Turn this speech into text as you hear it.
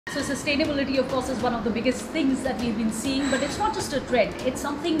So sustainability, of course, is one of the biggest things that we've been seeing, but it's not just a trend. It's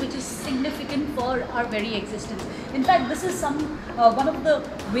something which is significant for our very existence. In fact, this is one of the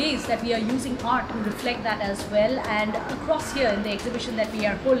ways that we are using art to reflect that as well. And across here in the exhibition that we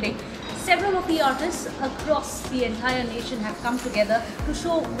are holding, several of the artists across the entire nation have come together to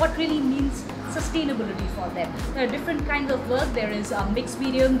show what really means sustainability for them. There are different kinds of work. There is mixed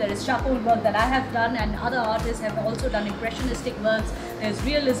medium, there is charcoal work that I have done, and other artists have also done impressionistic works. There's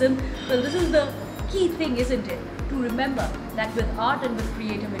realism. Well, this is the key thing, isn't it? To remember that with art and with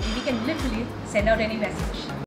creativity, we can literally send out any message.